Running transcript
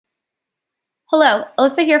Hello,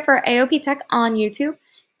 Alyssa here for AOP Tech on YouTube.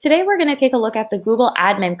 Today we're going to take a look at the Google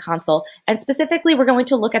Admin Console, and specifically we're going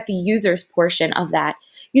to look at the users portion of that.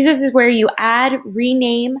 Users is where you add,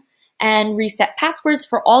 rename, and reset passwords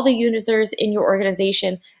for all the users in your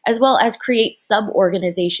organization, as well as create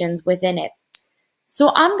sub-organizations within it.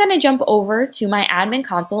 So I'm going to jump over to my admin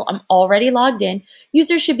console. I'm already logged in.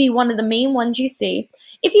 Users should be one of the main ones you see.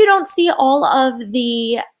 If you don't see all of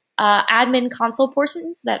the admin console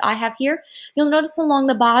portions that I have here, you'll notice along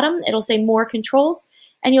the bottom it'll say more controls,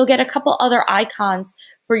 and you'll get a couple other icons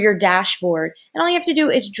for your dashboard. And all you have to do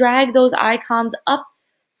is drag those icons up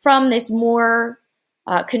from this more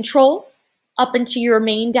controls up into your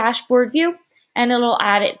main dashboard view, and it'll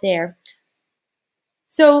add it there.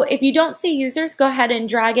 So if you don't see users, go ahead and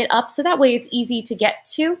drag it up so that way it's easy to get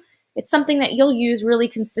to. It's something that you'll use really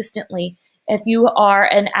consistently if you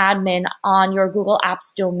are an admin on your Google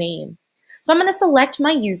Apps domain. So I'm going to select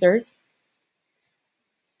my users.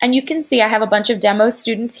 And you can see I have a bunch of demo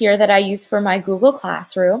students here that I use for my Google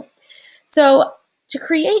Classroom. So to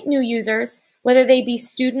create new users, whether they be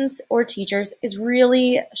students or teachers, is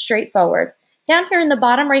really straightforward. Down here in the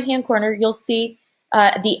bottom right-hand corner, you'll see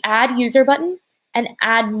the Add User button and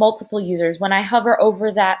Add Multiple Users. When I hover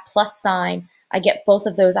over that plus sign, I get both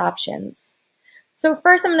of those options. So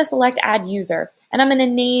first I'm going to select Add User, and I'm going to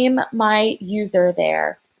name my user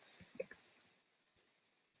there.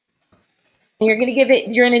 And you're going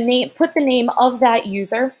to put the name of that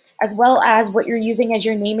user as well as what you're using as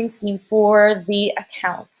your naming scheme for the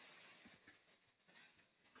accounts.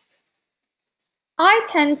 I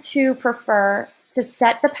tend to prefer to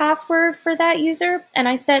set the password for that user, and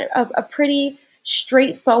I set a pretty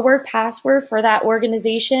straightforward password for that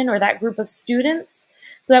organization or that group of students.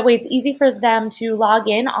 So that way it's easy for them to log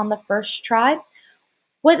in on the first try.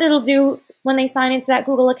 What it'll do when they sign into that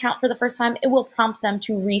Google account for the first time, it will prompt them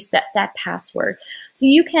to reset that password. So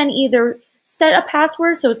you can either set a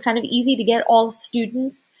password so it's kind of easy to get all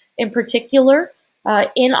students in particular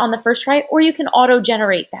in on the first try, or you can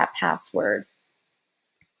auto-generate that password.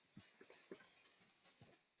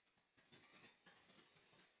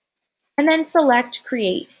 And then select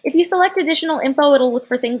Create. If you select additional info, it'll look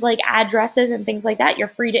for things like addresses and things like that. You're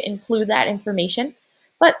free to include that information.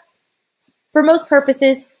 But for most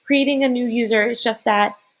purposes, creating a new user is just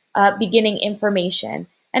that beginning information.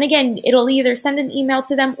 And again, it'll either send an email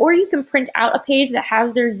to them, or you can print out a page that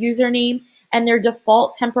has their username and their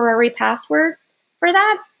default temporary password for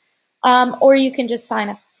that, or you can just sign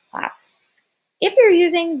up as a class. If you're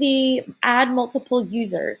using the Add Multiple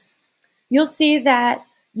Users, you'll see that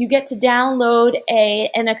you get to download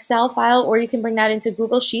an Excel file, or you can bring that into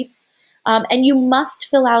Google Sheets, and you must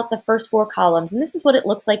fill out the first 4 columns. And this is what it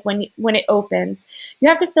looks like when it opens. You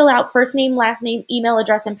have to fill out first name, last name, email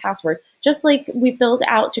address, and password, just like we filled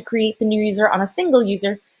out to create the new user on a single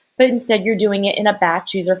user, but instead you're doing it in a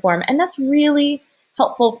batch user form. And that's really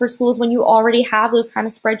helpful for schools when you already have those kind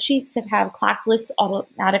of spreadsheets that have class lists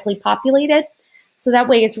automatically populated. So that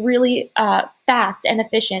way it's really fast and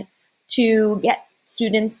efficient to get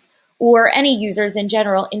students or any users in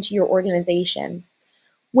general into your organization.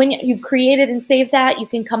 When you've created and saved that, you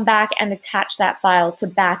can come back and attach that file to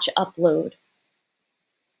batch upload.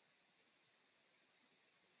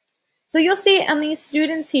 So you'll see on these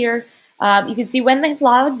students here, you can see when they've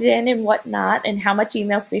logged in and whatnot and how much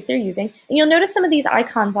email space they're using. And you'll notice some of these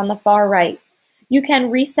icons on the far right. You can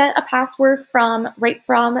reset a password right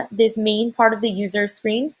from this main part of the user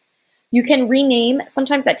screen. You can rename.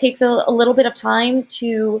 Sometimes that takes a little bit of time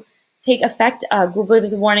to take effect. Google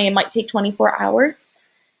gives a warning it might take 24 hours.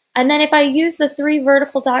 And then if I use the 3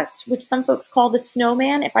 vertical dots, which some folks call the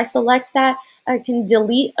snowman, if I select that, I can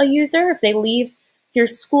delete a user. If they leave your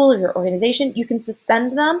school or your organization, you can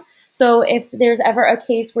suspend them. So if there's ever a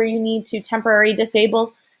case where you need to temporarily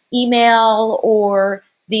disable email or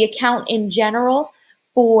the account in general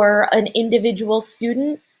for an individual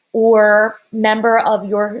student or member of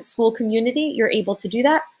your school community, you're able to do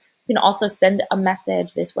that. You can also send a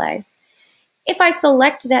message this way. If I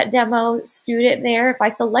select that demo student there, if I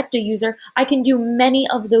select a user, I can do many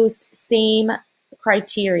of those same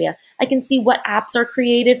criteria. I can see what apps are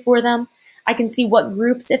created for them. I can see what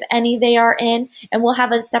groups, if any, they are in, and we'll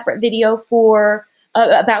have a separate video for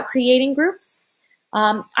about creating groups.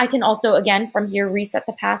 I can also, again, from here, reset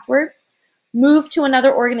the password, move to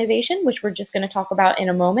another organization, which we're just going to talk about in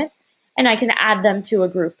a moment, and I can add them to a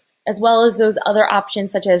group, as well as those other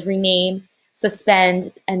options such as rename,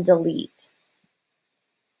 suspend, and delete.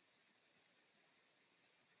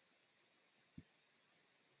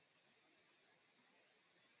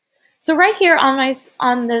 So right here on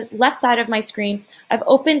the left side of my screen, I've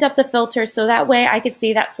opened up the filter so that way I could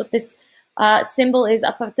see that's what this symbol is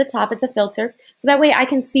up at the top. It's a filter. So that way I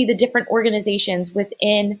can see the different organizations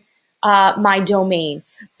within my domain.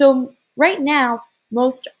 So right now,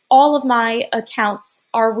 most all of my accounts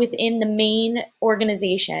are within the main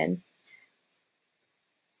organization.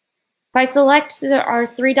 If I select our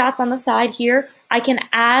three dots on the side here, I can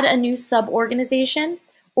add a new sub-organization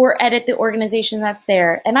or edit the organization that's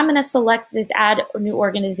there. And I'm going to select this add a new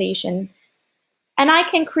organization. And I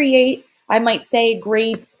can create, I might say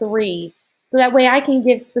grade 3. So that way I can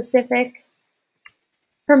give specific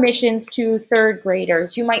permissions to third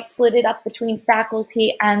graders. You might split it up between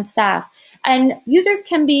faculty and staff. And users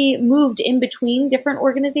can be moved in between different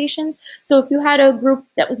organizations. So if you had a group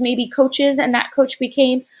that was maybe coaches and that coach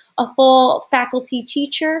became a full faculty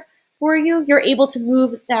teacher for you, you're able to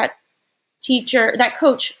move that teacher, that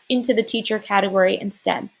coach into the teacher category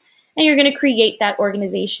instead. And you're going to create that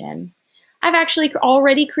organization. I've actually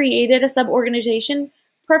already created a sub-organization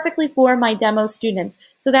perfectly for my demo students.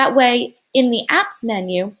 So that way, in the apps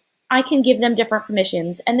menu, I can give them different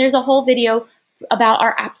permissions. And there's a whole video about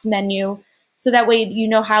our apps menu. So that way you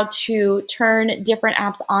know how to turn different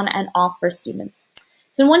apps on and off for students.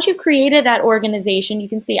 So once you've created that organization, you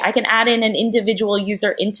can see I can add in an individual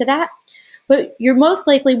user into that. But you're most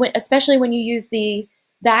likely, especially when you use the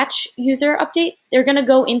batch user update, they're going to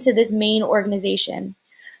go into this main organization.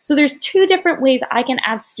 So there's two different ways I can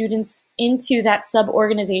add students into that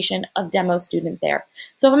sub-organization of demo student there.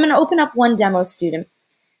 So if I'm going to open up one demo student,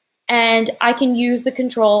 and I can use the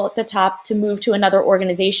control at the top to move to another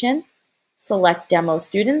organization, select demo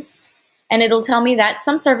students, and it'll tell me that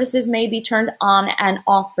some services may be turned on and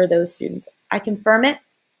off for those students. I confirm it,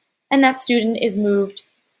 and that student is moved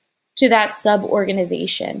to that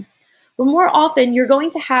sub-organization. But more often, you're going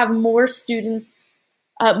to have more students,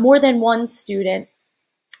 more than one student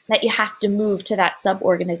that you have to move to that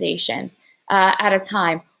sub-organization at a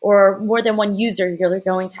time, or more than one user you're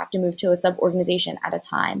going to have to move to a sub-organization at a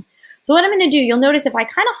time. So what I'm going to do, you'll notice if I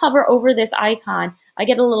kind of hover over this icon, I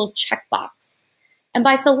get a little checkbox. And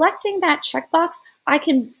by selecting that checkbox, I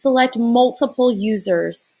can select multiple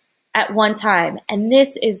users at one time. And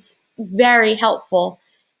this is very helpful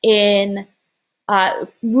in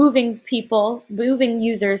moving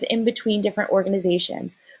users in between different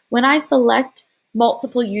organizations. When I select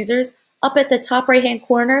multiple users, up at the top right-hand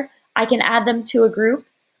corner, I can add them to a group,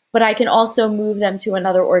 but I can also move them to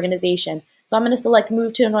another organization. So I'm going to select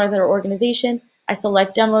move to another organization, I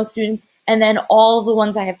select demo students, and then all of the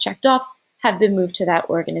ones I have checked off have been moved to that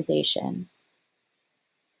organization.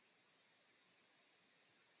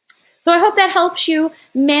 So I hope that helps you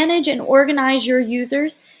manage and organize your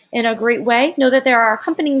users in a great way. Know that there are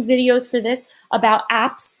accompanying videos for this about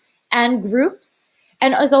apps and groups.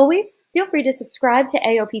 And as always, feel free to subscribe to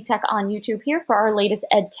AOP Tech on YouTube here for our latest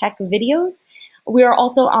ed tech videos. We are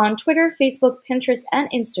also on Twitter, Facebook, Pinterest, and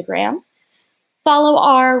Instagram. Follow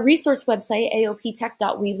our resource website,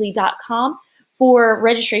 aoptech.weebly.com, for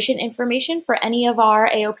registration information for any of our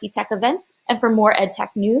AOP Tech events and for more ed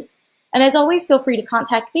tech news. And as always, feel free to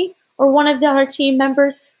contact me or one of our team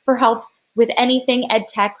members for help with anything ed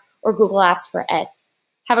tech or Google Apps for Ed.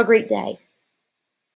 Have a great day.